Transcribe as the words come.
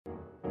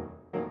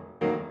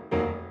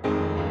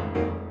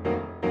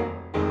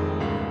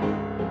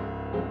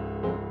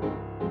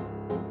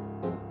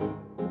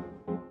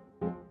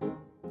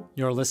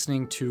You're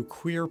listening to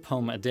Queer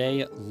Poem a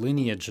Day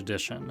Lineage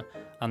Edition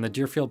on the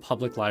Deerfield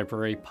Public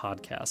Library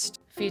podcast.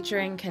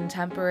 Featuring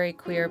contemporary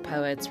queer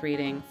poets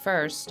reading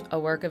first a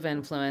work of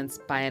influence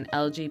by an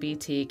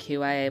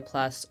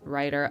LGBTQIA+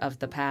 writer of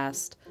the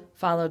past,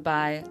 followed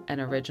by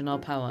an original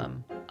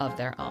poem of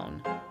their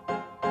own.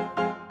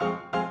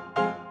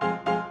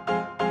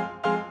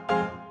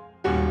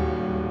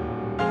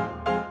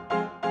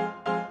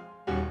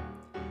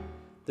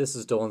 This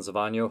is Dolan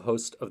Zavagno,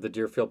 host of the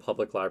Deerfield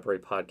Public Library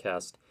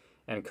podcast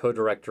and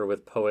co-director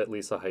with poet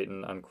Lisa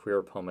Heighton on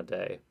Queer Poem a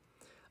Day.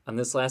 On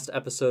this last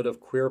episode of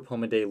Queer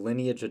Poem a Day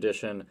Lineage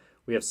Edition,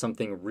 we have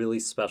something really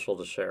special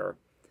to share.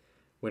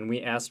 When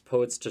we asked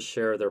poets to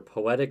share their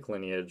poetic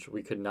lineage,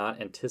 we could not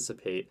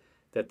anticipate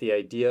that the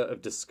idea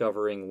of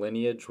discovering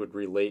lineage would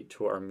relate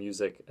to our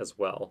music as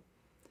well.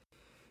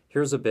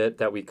 Here's a bit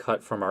that we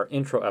cut from our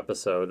intro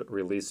episode,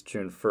 released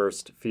June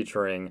 1st,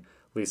 featuring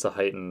Lisa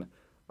Heighton,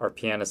 our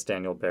pianist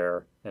Daniel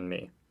Baer, and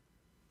me.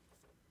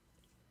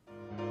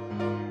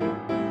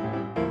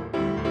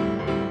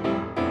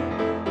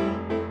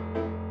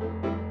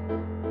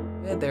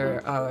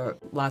 There are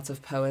lots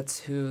of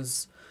poets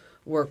whose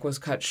work was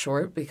cut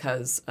short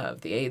because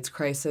of the AIDS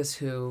crisis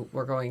who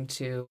we're going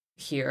to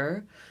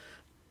hear.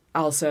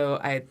 Also,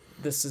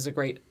 this is a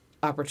great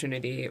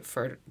opportunity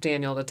for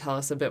Daniel to tell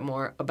us a bit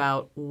more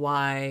about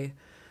why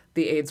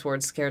the AIDS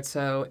word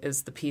scherzo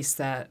is the piece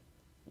that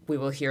we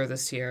will hear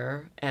this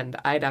year, and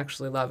I'd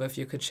actually love if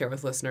you could share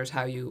with listeners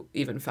how you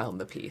even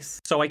found the piece.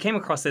 So I came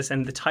across this,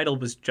 and the title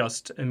was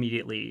just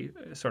immediately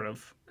sort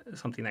of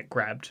something that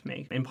grabbed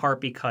me, in part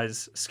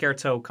because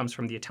scherzo comes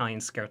from the Italian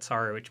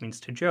scherzare, which means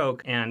to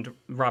joke, and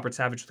Robert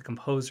Savage, the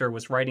composer,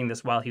 was writing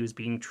this while he was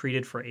being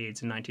treated for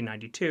AIDS in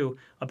 1992,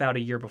 about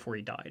a year before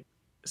he died.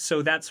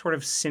 So that sort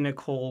of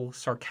cynical,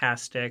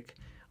 sarcastic,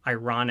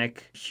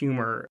 ironic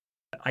humor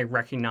I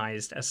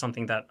recognized as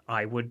something that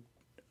I would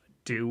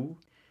do.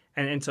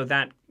 And so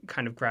that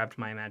kind of grabbed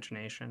my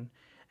imagination.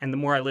 And the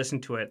more I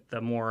listened to it,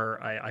 the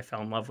more I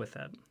fell in love with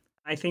it.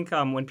 I think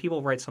when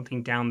people write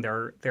something down,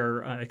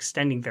 they're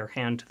extending their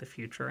hand to the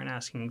future and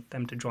asking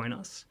them to join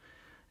us.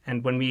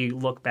 And when we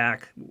look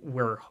back,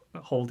 we're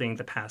holding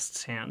the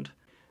past's hand.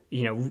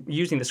 You know,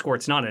 using the score,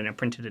 it's not in a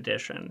printed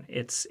edition.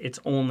 It's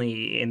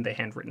only in the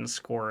handwritten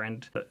score,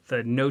 and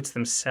the notes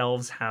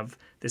themselves have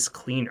this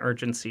clean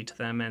urgency to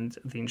them, and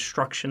the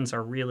instructions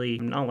are really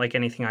not like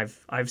anything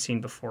I've seen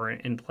before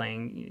in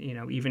playing. You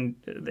know, even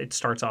it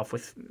starts off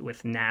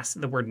with nasty.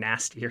 The word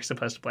nasty, you're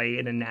supposed to play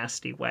in a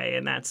nasty way,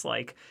 and that's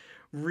like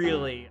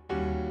really.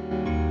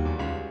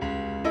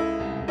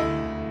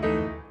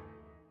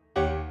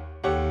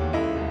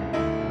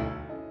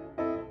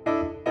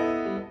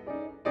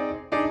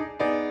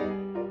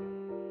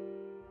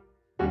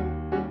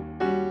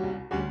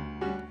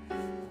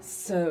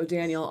 So,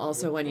 Daniel,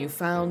 also when you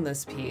found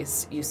this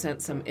piece, you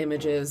sent some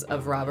images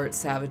of Robert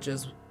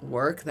Savage's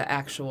work, the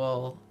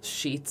actual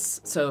sheets.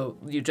 So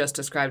you just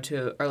described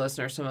to our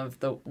listeners some of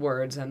the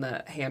words and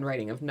the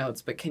handwriting of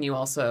notes, but can you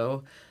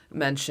also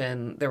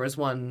mention, there was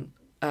one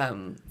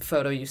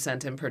photo you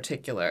sent in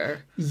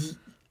particular?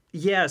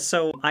 Yeah,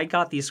 so I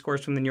got these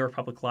scores from the New York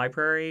Public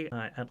Library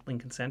at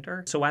Lincoln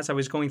Center. So as I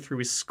was going through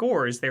his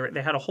scores, they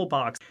had a whole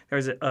box. There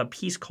was a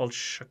piece called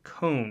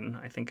Chaconne,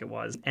 I think it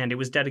was, and it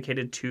was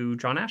dedicated to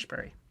John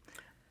Ashbery.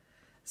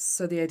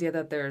 So the idea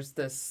that there's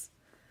this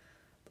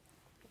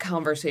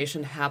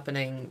conversation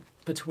happening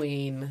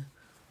between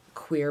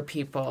queer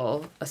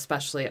people,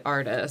 especially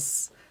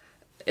artists,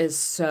 is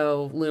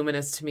so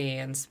luminous to me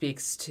and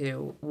speaks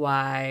to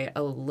why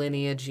a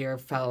lineage year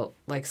felt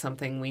like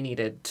something we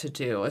needed to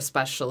do,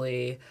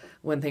 especially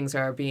when things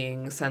are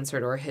being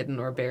censored or hidden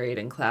or buried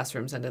in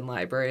classrooms and in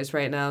libraries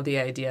right now. The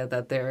idea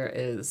that there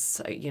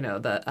is,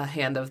 a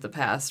hand of the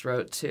past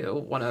wrote to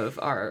one of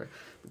our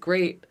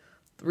great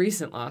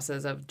recent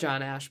losses of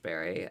John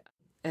Ashbery,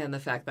 and the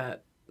fact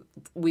that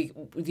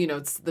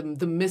it's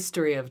the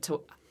mystery of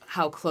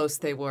how close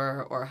they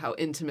were or how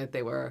intimate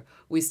they were,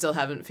 we still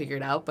haven't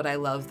figured out, but I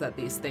love that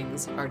these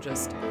things are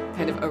just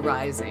kind of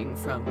arising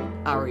from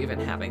our even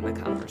having the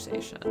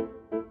conversation.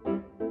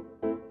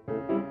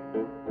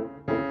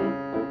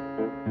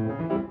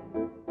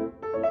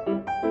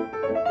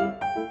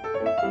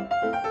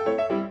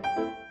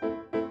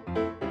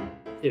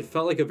 It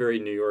felt like a very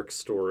New York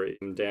story.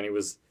 Danny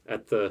was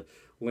at the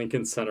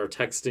Lincoln Center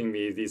texting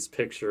me these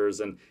pictures,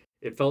 and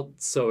it felt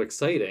so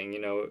exciting.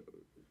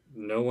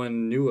 No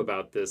one knew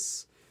about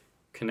this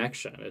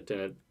connection. It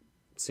didn't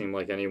seem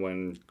like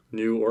anyone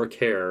knew or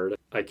cared.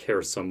 I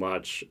care so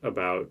much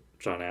about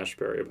John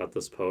Ashbery, about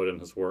this poet and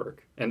his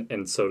work.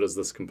 And so does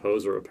this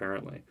composer,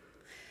 apparently.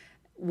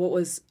 What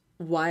was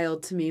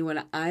wild to me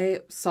when I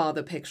saw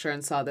the picture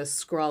and saw this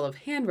scrawl of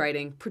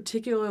handwriting,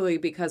 particularly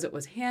because it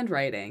was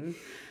handwriting,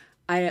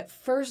 I at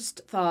first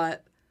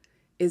thought,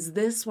 is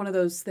this one of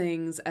those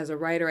things as a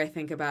writer I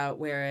think about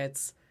where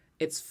it's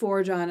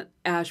for John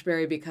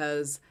Ashbery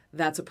because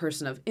that's a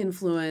person of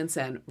influence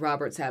and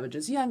Robert Savage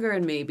is younger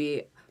and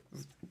maybe,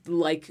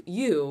 like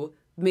you,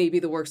 maybe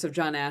the works of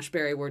John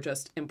Ashbery were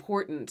just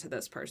important to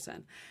this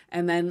person.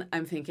 And then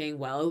I'm thinking,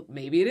 well,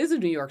 maybe it is a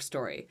New York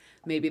story.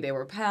 Maybe they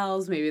were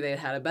pals. Maybe they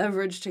had a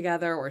beverage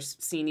together or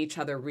seen each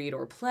other read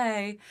or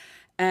play.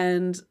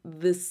 And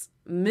this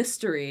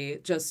mystery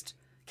just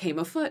came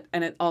afoot.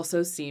 And it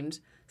also seemed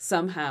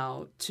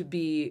somehow to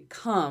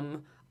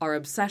become our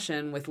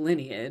obsession with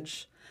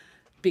Lineage,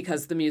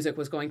 because the music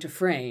was going to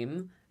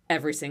frame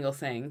every single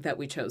thing that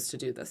we chose to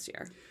do this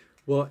year.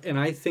 Well, and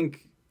I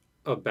think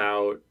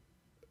about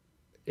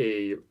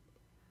a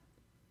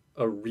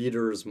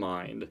reader's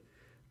mind,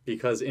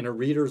 because in a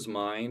reader's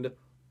mind,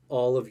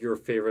 all of your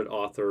favorite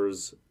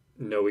authors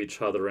know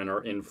each other and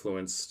are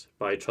influenced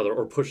by each other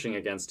or pushing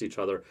against each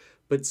other.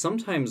 But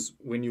sometimes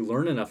when you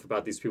learn enough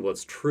about these people,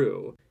 it's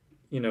true.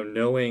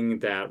 Knowing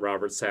that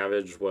Robert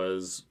Savage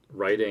was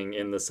writing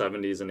in the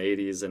 70s and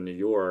 80s in New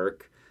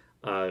York,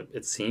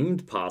 it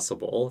seemed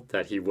possible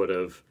that he would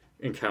have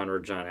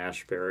encountered John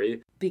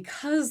Ashbery.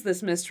 Because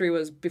this mystery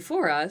was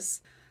before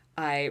us,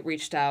 I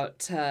reached out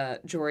to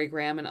Jory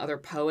Graham and other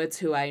poets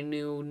who I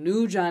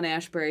knew John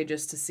Ashbery,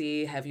 just to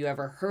see, have you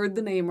ever heard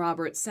the name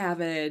Robert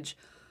Savage?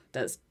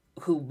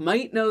 Who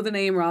might know the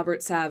name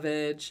Robert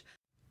Savage?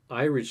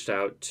 I reached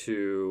out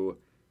to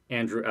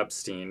Andrew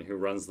Epstein, who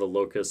runs the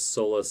Locus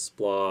Solus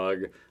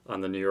Blog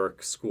on the New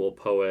York School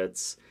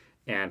Poets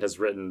and has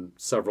written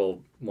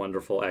several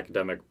wonderful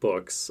academic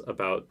books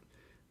about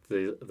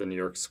the New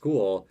York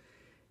School.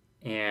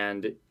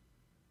 And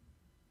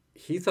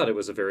he thought it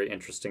was a very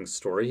interesting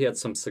story. He had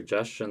some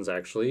suggestions,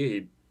 actually.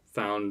 He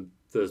found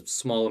the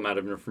small amount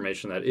of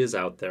information that is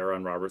out there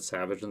on Robert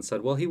Savage and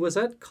said, well, he was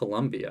at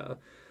Columbia,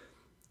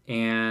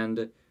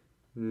 and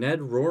Ned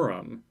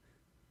Rorem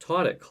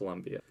taught at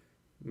Columbia.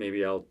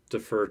 Maybe I'll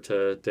defer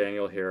to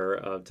Daniel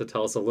here to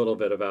tell us a little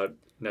bit about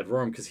Ned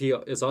Rorem, because he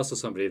is also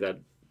somebody that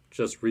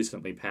just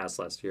recently passed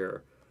last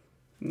year.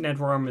 Ned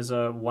Rorem is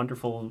a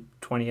wonderful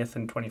 20th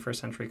and 21st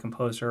century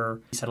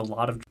composer. He said a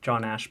lot of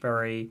John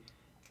Ashbery,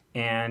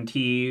 and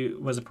he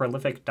was a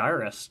prolific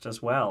diarist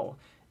as well.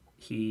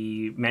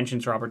 He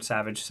mentions Robert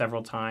Savage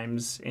several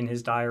times in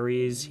his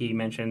diaries. He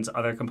mentions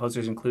other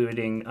composers,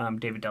 including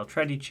David Del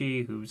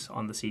Tredici, who's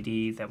on the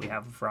CD that we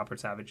have of Robert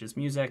Savage's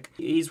music.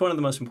 He's one of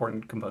the most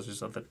important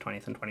composers of the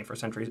 20th and 21st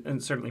centuries,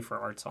 and certainly for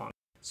art song.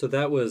 So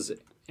that was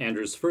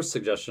Andrew's first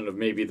suggestion of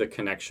maybe the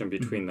connection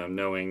between them,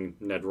 knowing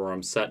Ned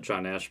Rorem set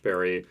John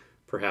Ashbery,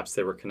 perhaps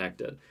they were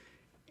connected.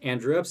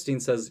 Andrew Epstein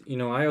says,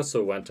 I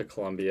also went to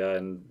Columbia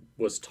and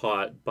was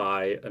taught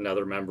by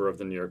another member of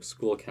the New York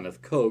School,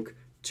 Kenneth Koch,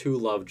 to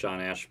love John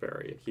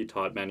Ashbery. He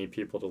taught many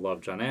people to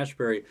love John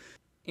Ashbery.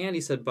 And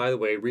he said, by the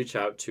way, reach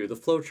out to the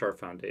Flowchart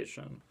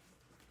Foundation.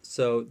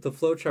 So the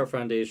Flowchart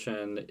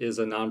Foundation is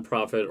a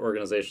nonprofit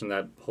organization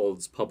that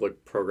holds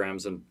public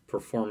programs and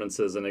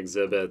performances and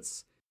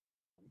exhibits.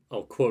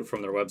 I'll quote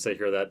from their website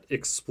here, that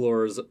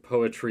explores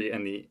poetry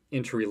and the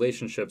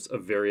interrelationships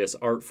of various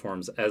art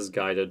forms as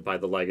guided by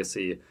the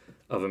legacy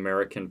of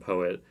American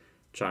poet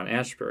John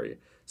Ashbery.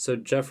 So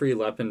Jeffrey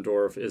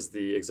Lependorf is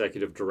the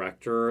executive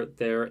director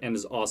there and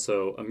is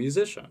also a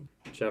musician.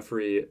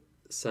 Jeffrey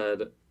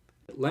said,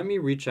 let me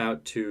reach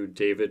out to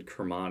David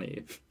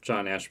Kermani,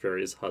 John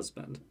Ashbery's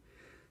husband.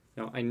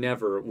 Now, I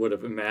never would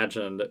have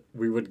imagined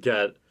we would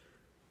get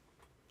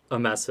a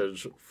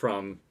message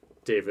from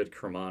David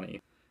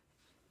Kermani.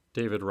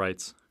 David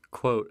writes,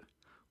 quote,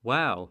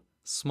 wow,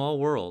 small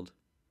world.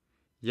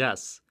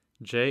 Yes,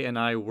 Jay and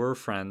I were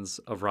friends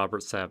of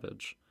Robert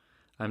Savage.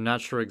 I'm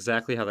not sure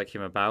exactly how that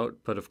came about,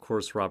 but of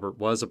course Robert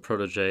was a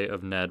protege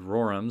of Ned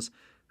Rorem's,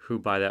 who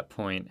by that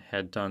point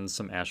had done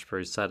some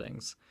Ashbery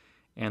settings.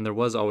 And there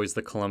was always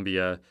the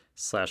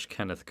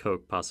Columbia/Kenneth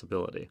Koch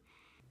possibility.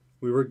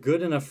 We were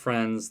good enough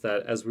friends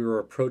that as we were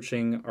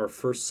approaching our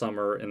first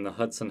summer in the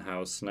Hudson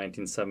House,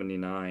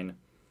 1979,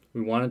 we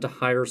wanted to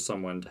hire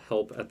someone to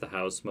help at the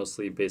house,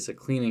 mostly basic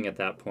cleaning at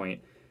that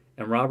point,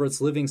 and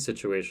Robert's living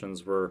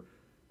situations were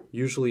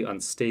usually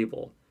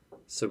unstable.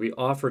 So we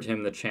offered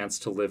him the chance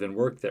to live and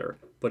work there,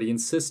 but he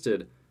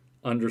insisted,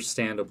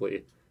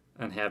 understandably,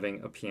 on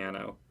having a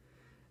piano.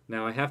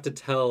 Now, I have to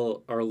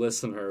tell our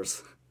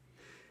listeners,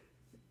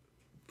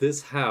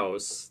 this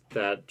house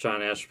that John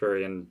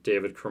Ashbery and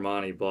David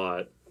Kermani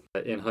bought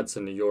in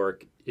Hudson, New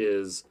York,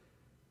 is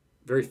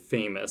very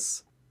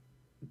famous.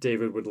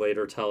 David would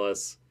later tell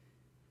us,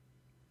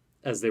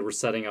 as they were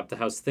setting up the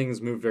house,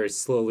 things moved very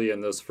slowly in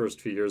those first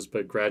few years,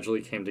 but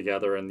gradually came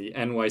together, and the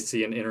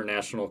NYC and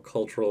international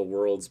cultural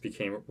worlds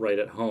became right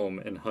at home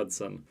in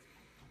Hudson.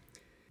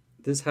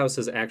 This house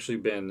has actually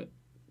been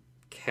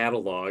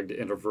cataloged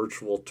in a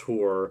virtual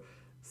tour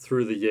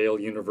through the Yale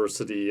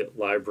University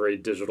Library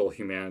Digital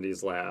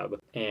Humanities Lab.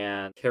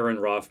 And Karin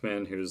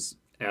Roffman, who's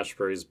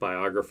Ashbery's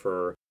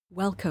biographer.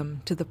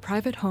 Welcome to the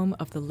private home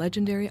of the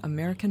legendary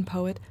American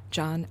poet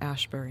John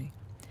Ashbery.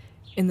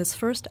 In this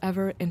first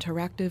ever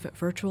interactive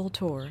virtual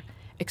tour,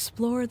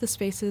 explore the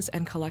spaces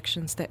and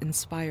collections that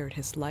inspired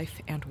his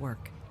life and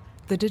work.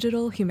 The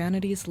Digital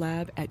Humanities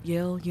Lab at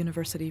Yale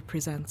University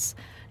presents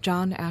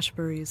John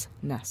Ashbery's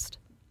Nest.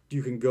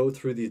 you can go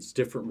through these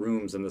different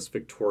rooms in this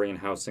Victorian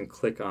house and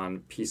click on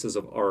pieces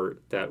of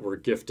art that were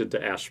gifted to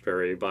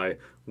Ashbery by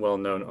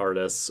well-known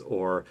artists,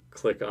 or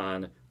click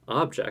on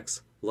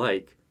objects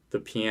like the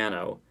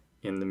piano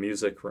in the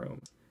music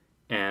room.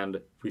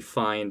 And we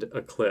find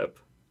a clip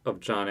of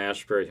John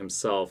Ashbery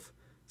himself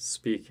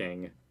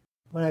speaking.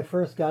 When I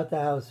first got the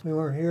house, we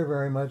weren't here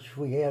very much.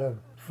 We had a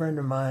friend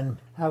of mine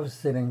house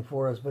sitting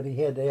for us, but he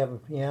had to have a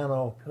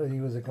piano because he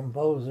was a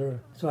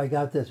composer. So I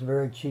got this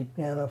very cheap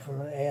piano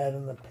from an ad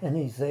in the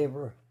Penny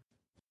Saver.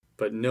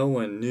 But no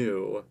one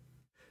knew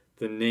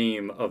the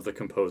name of the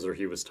composer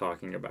he was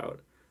talking about,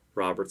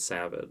 Robert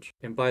Savage.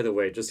 And by the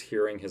way, just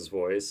hearing his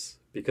voice,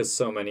 because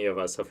so many of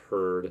us have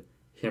heard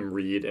him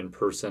read in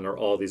person or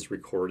all these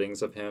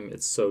recordings of him,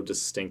 it's so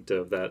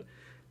distinctive, that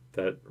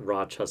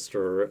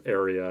Rochester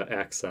area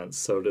accent,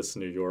 Sodus,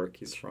 New York,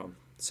 he's from.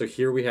 So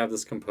here we have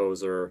this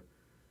composer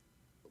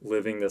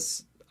living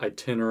this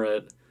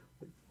itinerant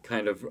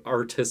kind of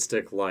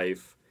artistic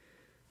life,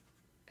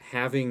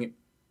 having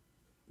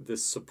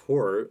this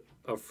support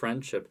of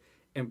friendship.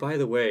 And by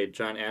the way,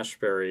 John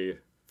Ashbery,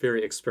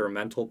 very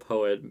experimental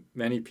poet.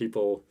 Many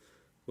people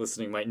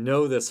listening might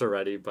know this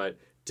already, but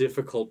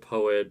difficult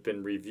poet,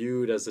 been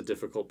reviewed as a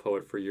difficult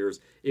poet for years.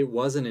 It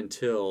wasn't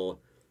until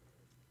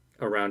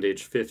around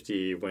age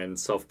 50 when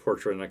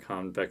Self-Portrait in a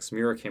Convex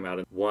Mirror came out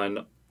and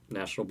won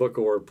National Book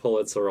Award,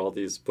 Pulitzer, all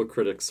these book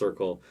critics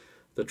circle,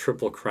 the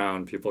Triple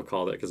Crown, people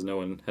called it, because no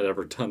one had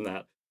ever done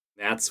that.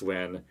 That's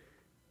when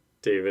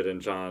David and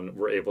John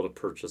were able to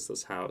purchase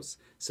this house.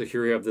 So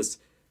here you have this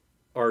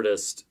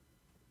artist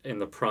in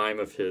the prime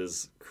of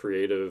his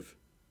creative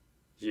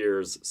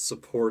years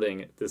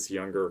supporting this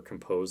younger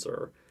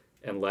composer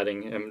and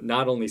letting him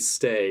not only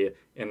stay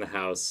in the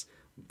house,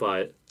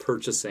 but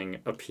purchasing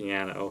a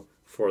piano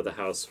for the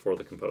house for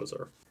the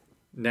composer.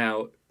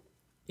 Now,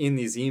 in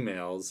these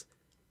emails,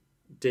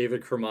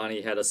 David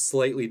Kermani had a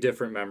slightly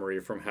different memory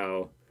from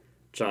how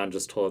John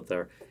just told it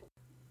there.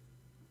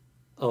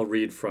 I'll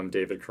read from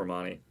David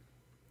Kermani.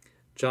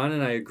 John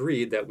and I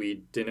agreed that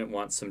we didn't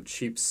want some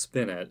cheap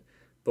spinet,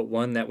 but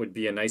one that would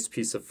be a nice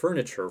piece of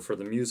furniture for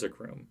the music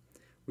room.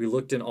 We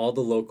looked in all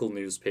the local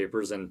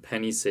newspapers and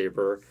penny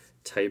saver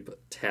type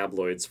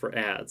tabloids for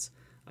ads.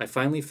 I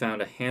finally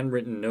found a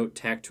handwritten note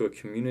tacked to a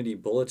community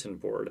bulletin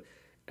board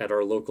at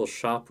our local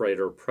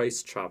ShopRite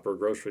Price Chopper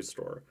grocery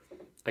store.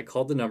 I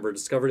called the number,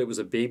 discovered it was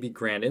a baby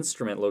grand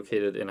instrument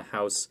located in a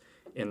house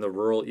in the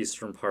rural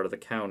eastern part of the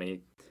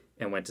county,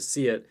 and went to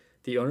see it.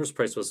 The owner's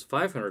price was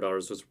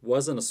 $500, which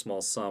wasn't a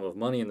small sum of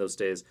money in those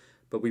days,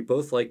 but we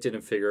both liked it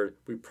and figured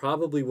we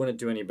probably wouldn't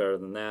do any better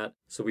than that,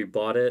 so we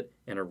bought it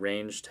and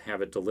arranged to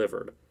have it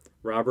delivered.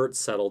 Robert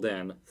settled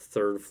in,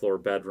 third floor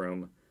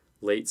bedroom,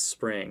 late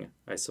spring,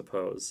 I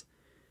suppose.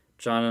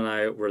 John and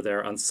I were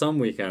there on some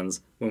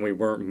weekends when we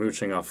weren't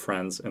mooching off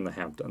friends in the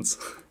Hamptons.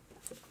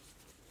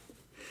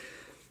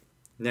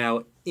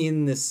 Now,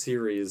 in this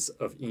series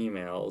of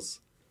emails,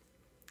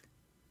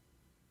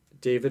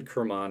 David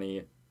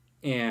Kermani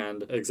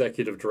and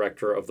executive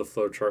director of the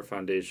Flowchart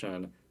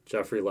Foundation,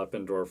 Jeffrey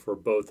Lependorf, were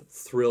both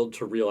thrilled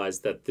to realize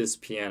that this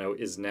piano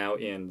is now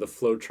in the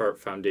Flowchart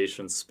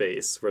Foundation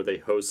space, where they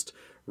host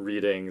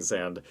readings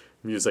and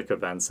music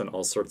events and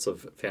all sorts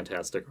of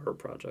fantastic art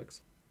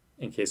projects.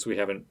 In case we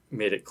haven't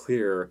made it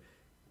clear,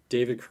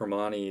 David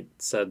Kermani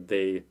said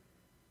they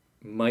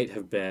might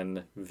have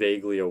been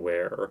vaguely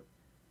aware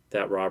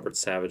that Robert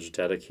Savage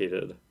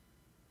dedicated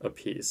a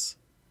piece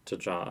to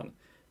John,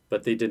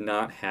 but they did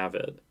not have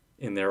it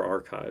in their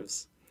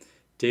archives.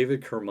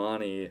 David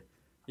Kermani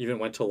even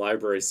went to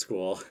library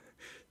school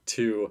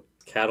to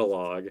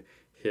catalog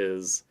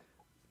his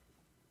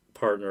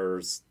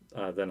partner's,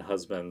 then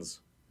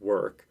husband's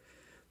work,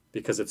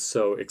 because it's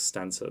so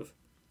extensive.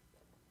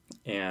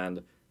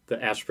 And the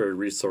Ashbery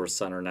Resource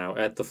Center now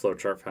at the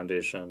Flowchart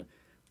Foundation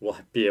will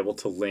be able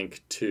to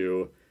link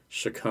to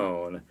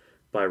Chaconne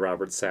by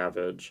Robert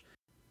Savage.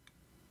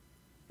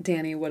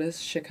 Danny, what does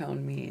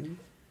Chaconne mean?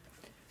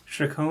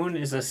 Chaconne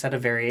is a set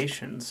of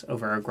variations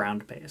over a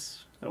ground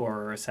bass,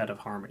 or a set of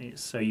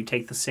harmonies. So you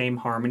take the same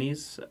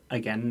harmonies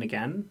again and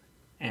again,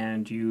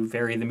 and you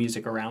vary the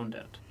music around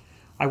it.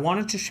 I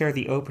wanted to share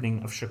the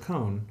opening of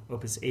Chaconne,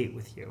 Opus 8,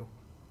 with you,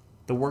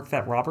 the work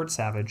that Robert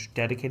Savage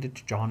dedicated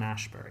to John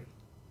Ashbery.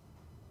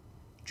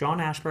 John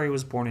Ashbery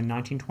was born in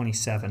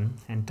 1927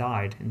 and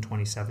died in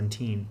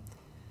 2017.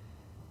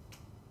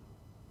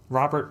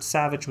 Robert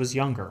Savage was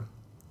younger.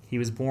 He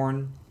was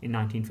born in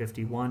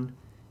 1951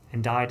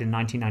 and died in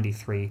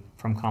 1993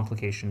 from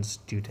complications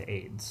due to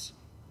AIDS.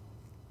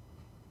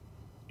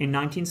 In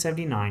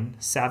 1979,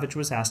 Savage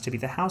was asked to be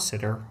the house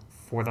sitter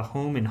for the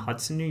home in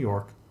Hudson, New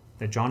York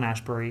that John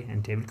Ashbery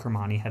and David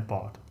Kermani had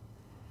bought.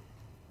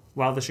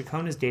 While the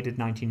Chaconne is dated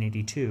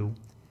 1982,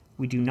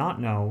 we do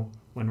not know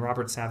when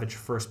Robert Savage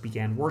first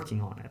began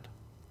working on it.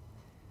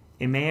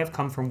 It may have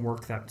come from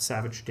work that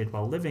Savage did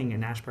while living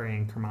in Ashbery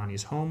and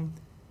Kermani's home,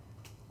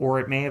 or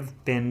it may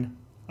have been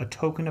a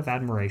token of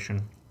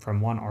admiration from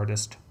one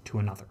artist to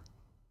another.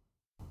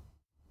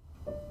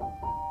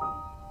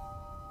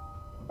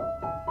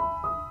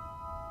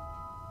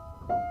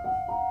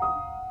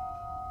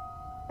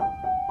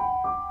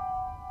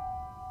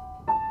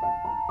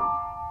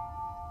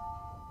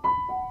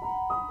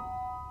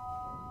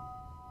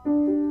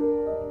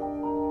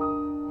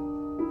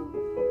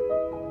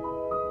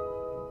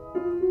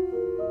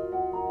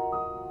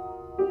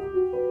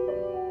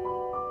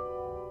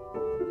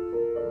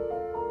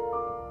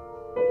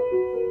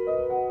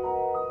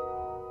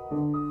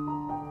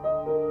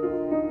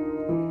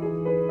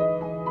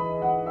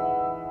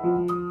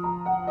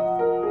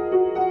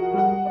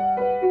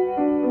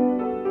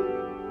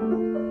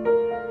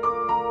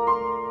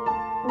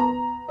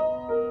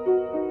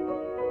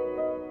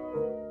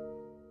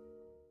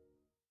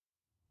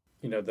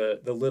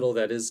 the little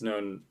that is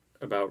known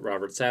about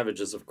Robert Savage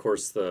is, of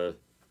course, the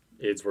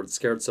Aidsworth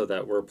Scherzo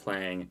that we're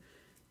playing.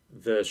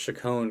 The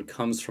chaconne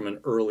comes from an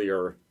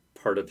earlier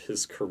part of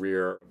his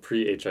career,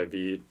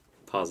 pre-HIV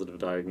positive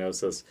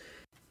diagnosis.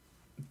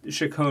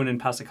 Chaconne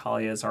and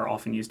passacalias are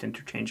often used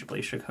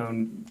interchangeably.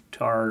 Chaconne,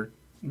 to our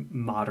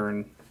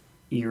modern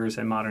ears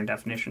and modern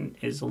definition,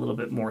 is a little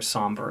bit more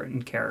somber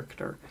in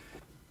character.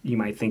 You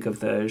might think of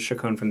the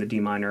chaconne from the D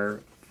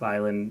minor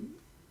violin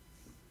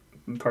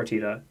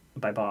partita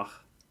by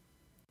Bach.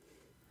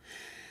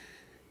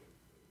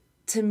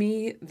 To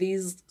me,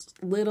 these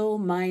little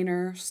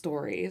minor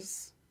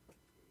stories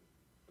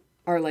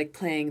are like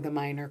playing the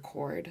minor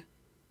chord.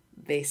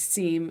 They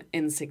seem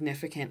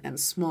insignificant and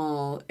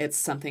small. It's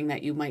something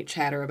that you might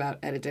chatter about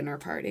at a dinner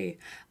party.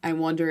 I'm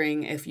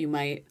wondering if you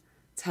might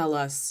tell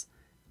us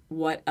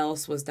what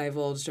else was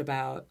divulged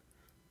about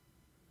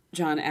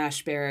John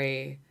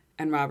Ashbery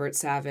and Robert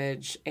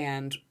Savage,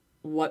 and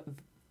what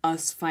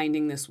us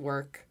finding this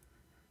work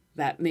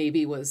that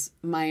maybe was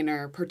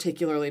minor,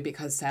 particularly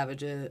because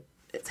Savage's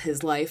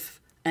his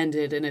life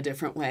ended in a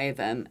different way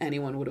than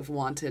anyone would have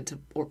wanted to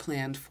or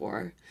planned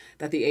for.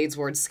 That the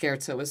Aidsworth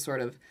Scherzo was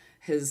sort of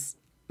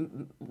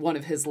one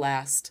of his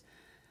last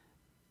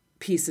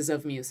pieces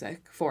of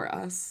music for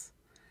us.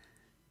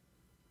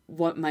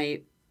 What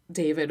might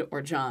David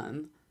or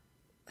John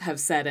have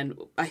said? And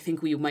I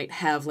think we might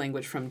have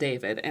language from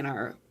David in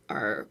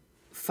our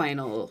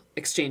final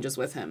exchanges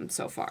with him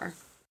so far.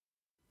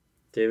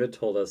 David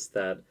told us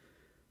that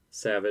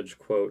Savage,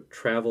 quote,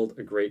 traveled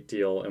a great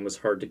deal and was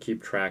hard to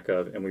keep track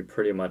of, and we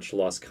pretty much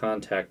lost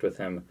contact with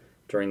him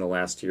during the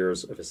last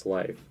years of his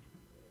life.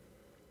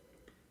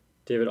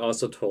 David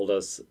also told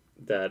us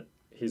that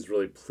he's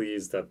really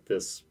pleased that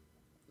this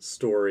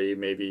story,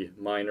 maybe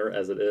minor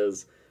as it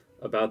is,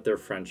 about their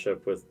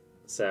friendship with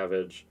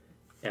Savage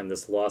and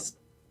this lost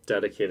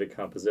dedicated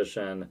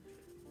composition,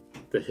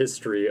 the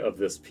history of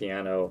this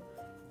piano,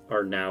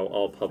 are now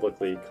all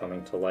publicly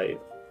coming to light.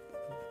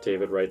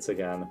 David writes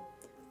again,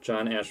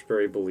 John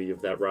Ashbery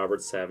believed that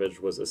Robert Savage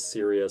was a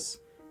serious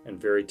and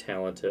very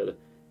talented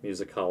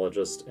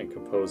musicologist and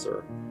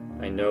composer.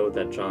 I know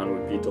that John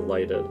would be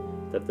delighted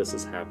that this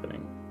is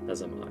happening,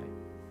 as am I.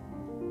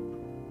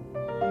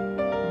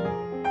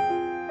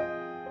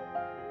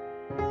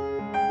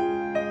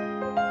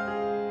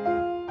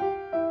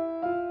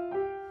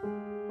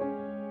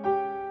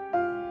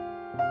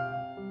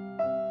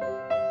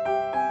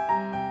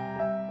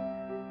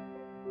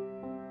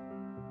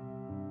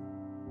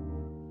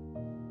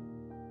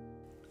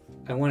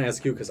 I want to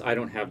ask you, because I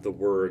don't have the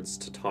words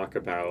to talk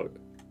about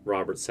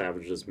Robert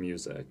Savage's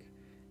music.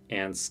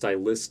 And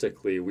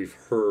stylistically, we've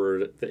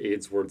heard the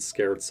Aidsworth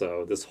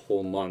Scherzo this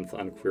whole month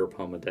on Queer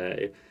Poem a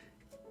Day.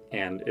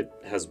 And it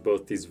has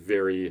both these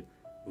very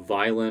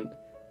violent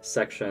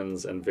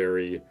sections and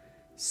very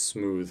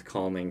smooth,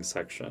 calming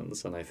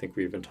sections. And I think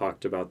we even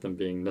talked about them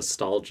being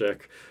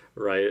nostalgic,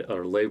 right?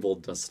 Or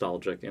labeled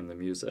nostalgic in the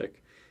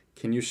music.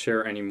 Can you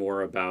share any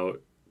more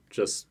about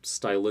just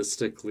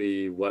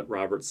stylistically what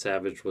Robert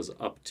Savage was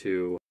up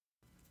to?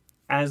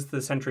 As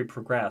the century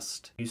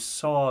progressed, you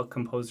saw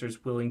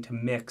composers willing to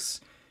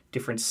mix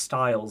different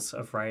styles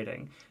of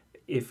writing.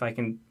 If I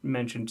can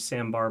mention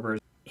Sam Barber,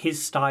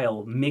 his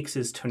style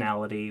mixes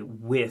tonality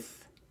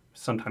with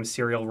sometimes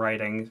serial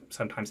writing,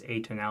 sometimes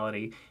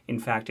atonality. In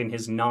fact, in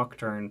his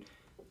Nocturne,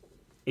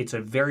 it's a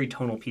very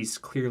tonal piece,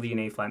 clearly in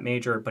A-flat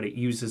major, but it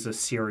uses a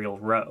serial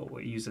row.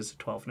 It uses a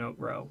 12-note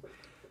row.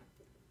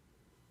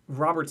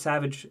 Robert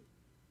Savage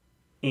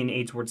in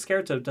Aidsworth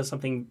Scherzo does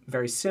something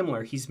very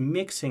similar. He's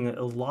mixing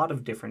a lot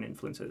of different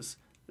influences.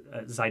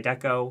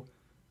 Zydeco,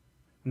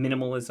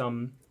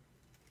 minimalism,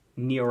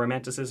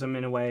 neo-romanticism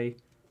in a way,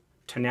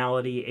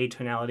 tonality,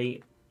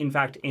 atonality. In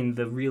fact, in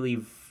the really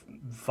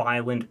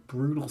violent,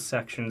 brutal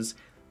sections,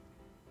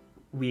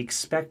 we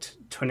expect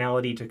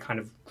tonality to kind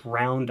of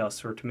ground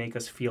us or to make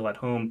us feel at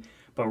home,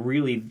 but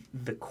really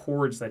the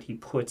chords that he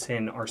puts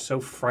in are so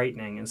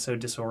frightening and so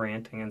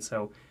disorienting and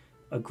so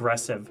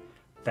aggressive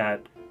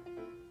that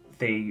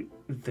the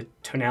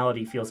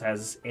tonality feels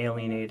as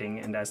alienating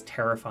and as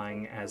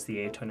terrifying as the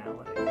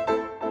atonality.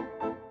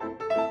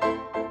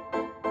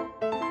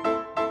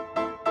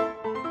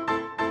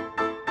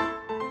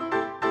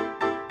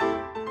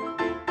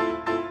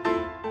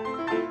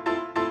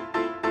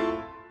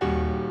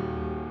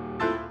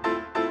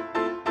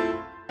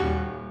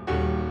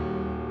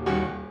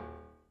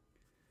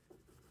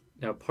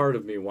 Now, part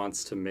of me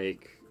wants to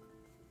make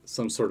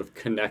some sort of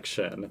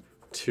connection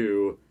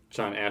to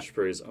John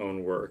Ashbery's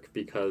own work,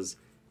 because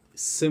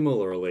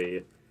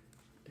similarly,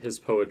 his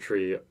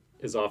poetry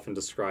is often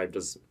described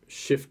as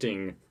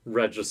shifting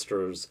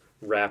registers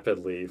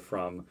rapidly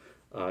from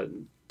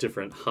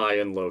different high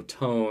and low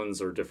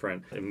tones or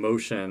different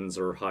emotions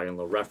or high and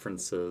low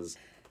references.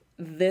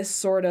 This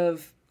sort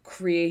of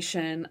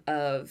creation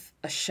of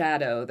a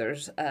shadow,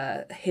 there's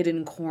a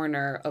hidden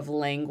corner of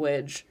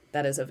language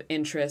that is of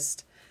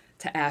interest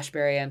to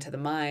Ashbery and to the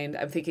mind.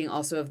 I'm thinking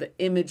also of the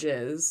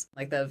images,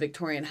 like the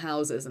Victorian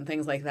houses and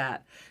things like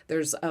that.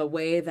 There's a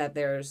way that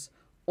there's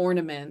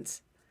ornament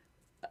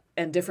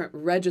and different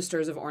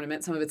registers of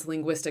ornament, some of it's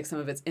linguistic, some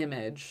of it's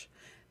image,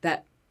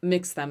 that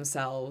mix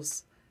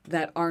themselves,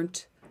 that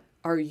aren't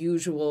our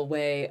usual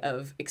way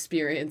of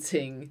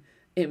experiencing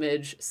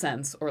image,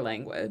 sense, or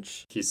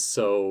language. He's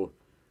so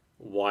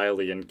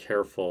wily and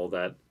careful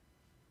that,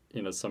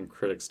 some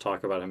critics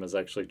talk about him as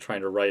actually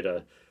trying to write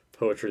a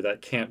poetry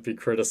that can't be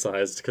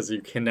criticized because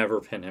you can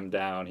never pin him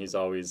down. He's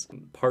always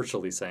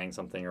partially saying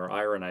something or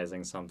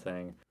ironizing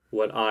something.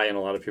 What I and a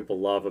lot of people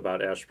love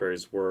about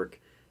Ashbery's work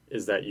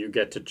is that you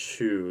get to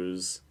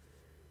choose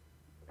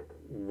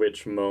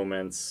which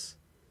moments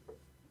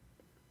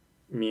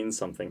mean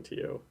something to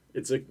you.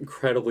 It's an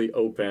incredibly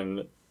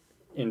open,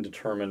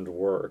 indeterminate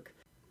work.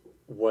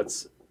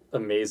 What's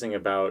amazing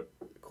about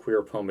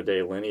Queer Poem a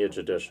Day Lineage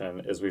Edition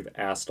is we've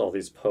asked all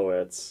these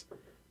poets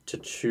to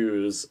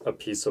choose a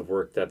piece of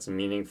work that's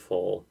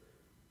meaningful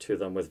to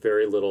them with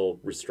very little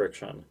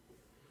restriction.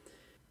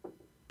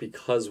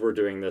 Because we're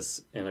doing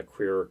this in a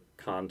queer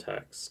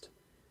context,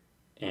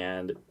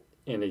 and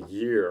in a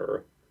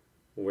year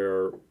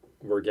where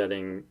we're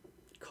getting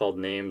called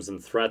names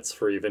and threats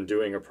for even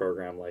doing a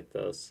program like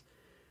this,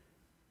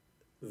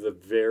 the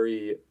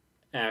very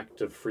act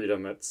of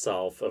freedom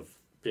itself, of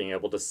being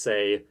able to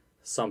say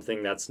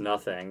something that's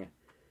nothing,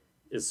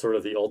 is sort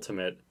of the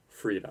ultimate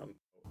freedom.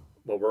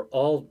 What we're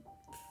all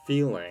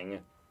feeling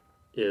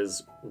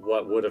is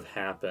what would have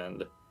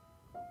happened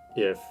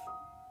if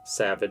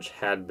Savage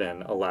had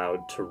been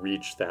allowed to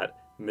reach that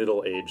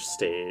middle-age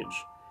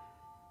stage,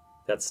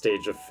 that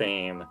stage of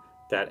fame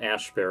that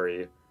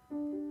Ashbery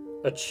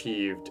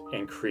achieved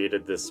and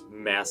created this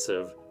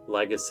massive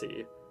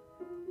legacy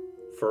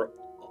for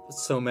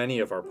so many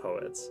of our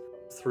poets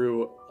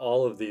through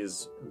all of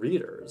these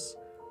readers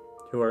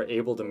who are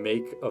able to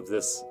make of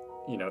this,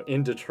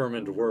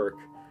 indeterminate work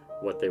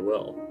what they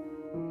will.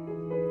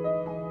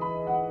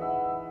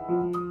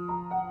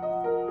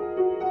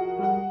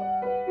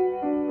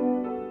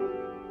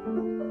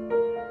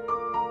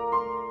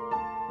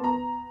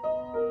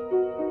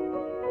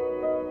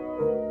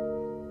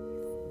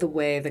 The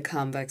way the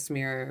convex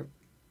mirror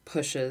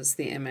pushes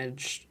the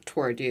image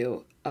toward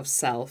you of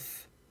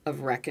self,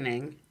 of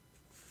reckoning,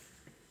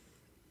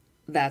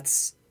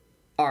 that's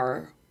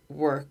our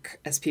work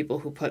as people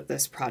who put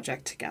this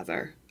project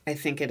together. I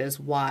think it is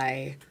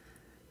why,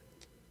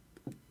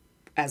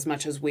 as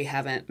much as we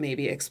haven't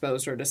maybe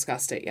exposed or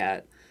discussed it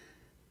yet,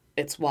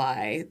 it's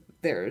why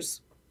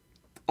there's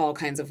all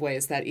kinds of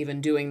ways that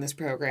even doing this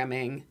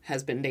programming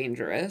has been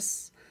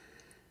dangerous,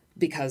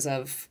 because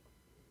of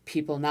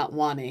people not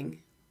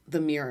wanting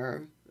the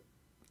mirror,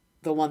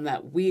 the one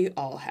that we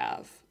all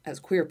have as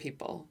queer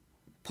people,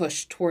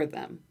 pushed toward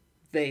them.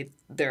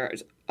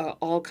 There's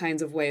all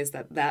kinds of ways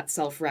that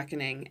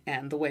self-reckoning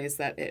and the ways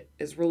that it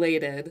is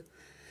related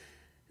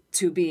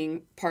to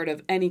being part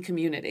of any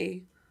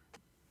community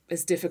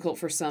is difficult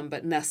for some,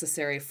 but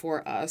necessary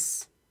for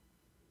us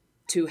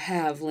to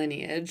have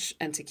lineage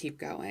and to keep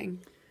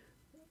going.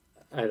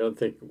 I don't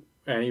think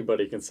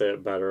anybody can say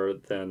it better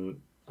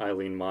than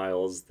Eileen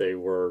Miles. They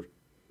were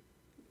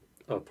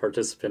a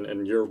participant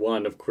in year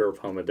one of Queer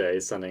Poem a Day,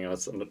 sending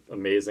us an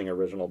amazing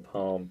original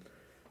poem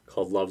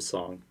called Love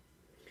Song.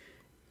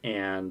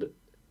 And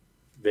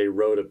they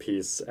wrote a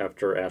piece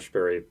after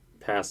Ashbery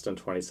passed in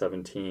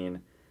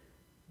 2017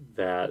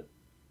 that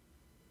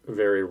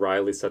very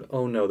wryly said,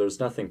 oh no, there's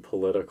nothing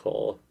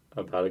political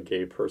about a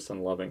gay person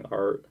loving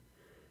art.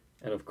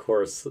 And of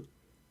course,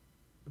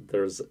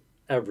 there's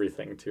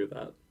everything to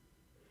that.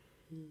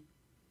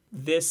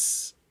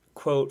 This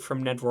quote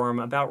from Ned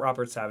Rorem about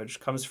Robert Savage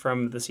comes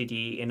from the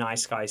CD In Eye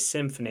Sky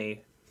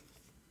Symphony,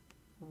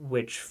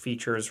 which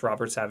features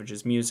Robert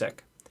Savage's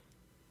music.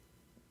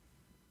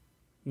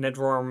 Ned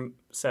Rorem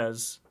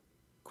says,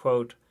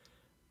 quote,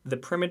 "The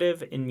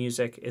primitive in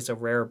music is a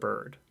rare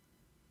bird.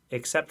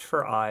 Except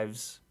for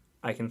Ives,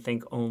 I can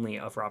think only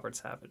of Robert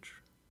Savage."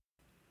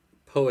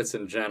 Poets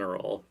in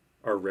general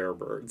are rare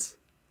birds.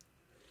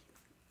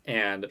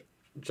 And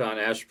John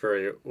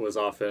Ashbery was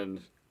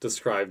often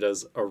described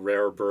as a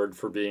rare bird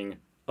for being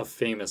a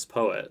famous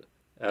poet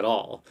at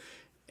all,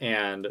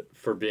 and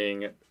for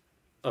being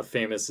a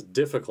famous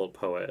difficult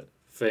poet,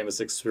 famous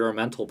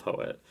experimental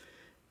poet.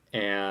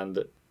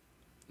 And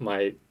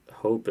my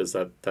hope is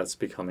that that's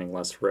becoming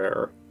less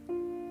rare.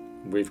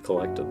 We've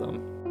collected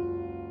them.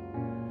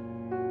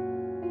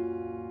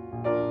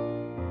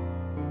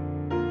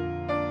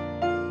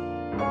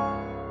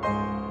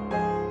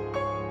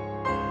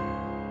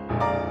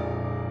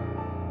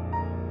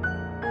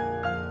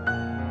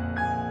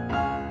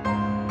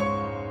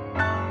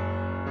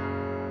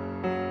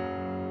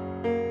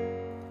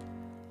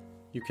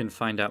 You can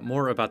find out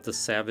more about the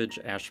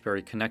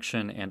Savage-Ashbery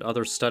connection and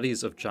other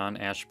studies of John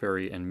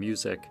Ashbery and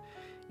music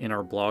in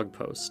our blog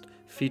post,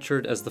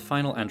 featured as the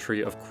final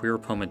entry of Queer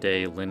Poem a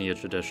Day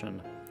Lineage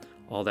Edition.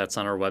 All that's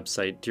on our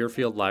website,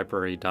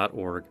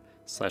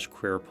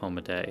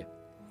 deerfieldlibrary.org/queerpoemaday.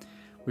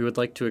 We would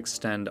like to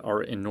extend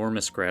our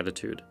enormous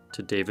gratitude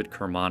to David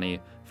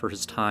Kermani for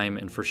his time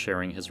and for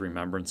sharing his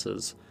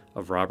remembrances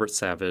of Robert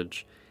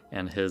Savage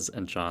and his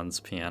and John's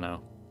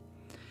piano.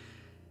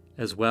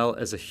 As well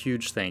as a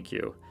huge thank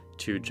you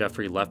to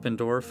Jeffrey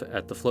Lependorf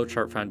at the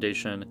Flowchart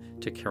Foundation,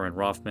 to Karin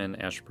Roffman,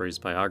 Ashbery's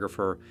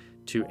biographer,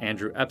 to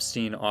Andrew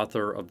Epstein,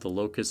 author of the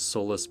Locus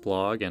Solus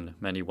Blog and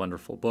many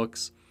wonderful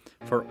books,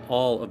 for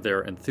all of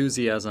their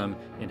enthusiasm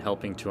in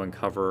helping to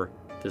uncover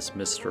this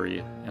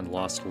mystery and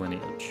lost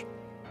lineage.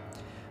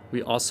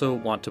 We also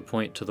want to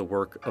point to the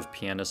work of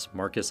pianist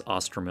Marcus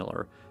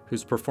Ostermiller,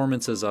 whose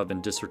performances of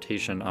and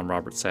dissertation on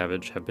Robert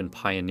Savage have been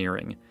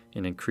pioneering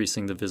in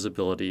increasing the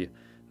visibility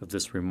of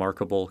this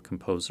remarkable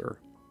composer.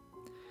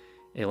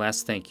 A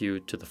last thank you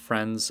to the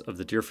Friends of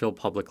the Deerfield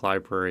Public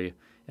Library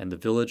and the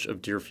Village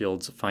of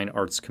Deerfield's Fine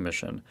Arts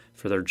Commission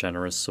for their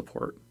generous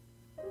support.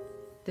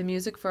 The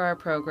music for our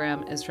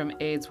program is from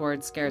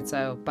Aidsworth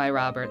Scherzo by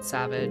Robert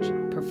Savage,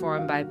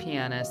 performed by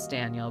pianist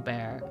Daniel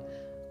Baer.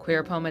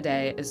 Queer Poem a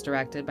Day is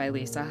directed by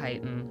Lisa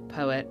Heighton,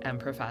 poet and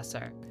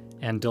professor.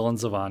 And Dylan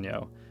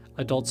Zavagno,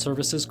 Adult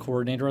Services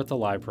Coordinator at the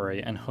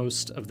library and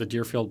host of the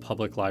Deerfield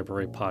Public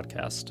Library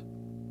podcast.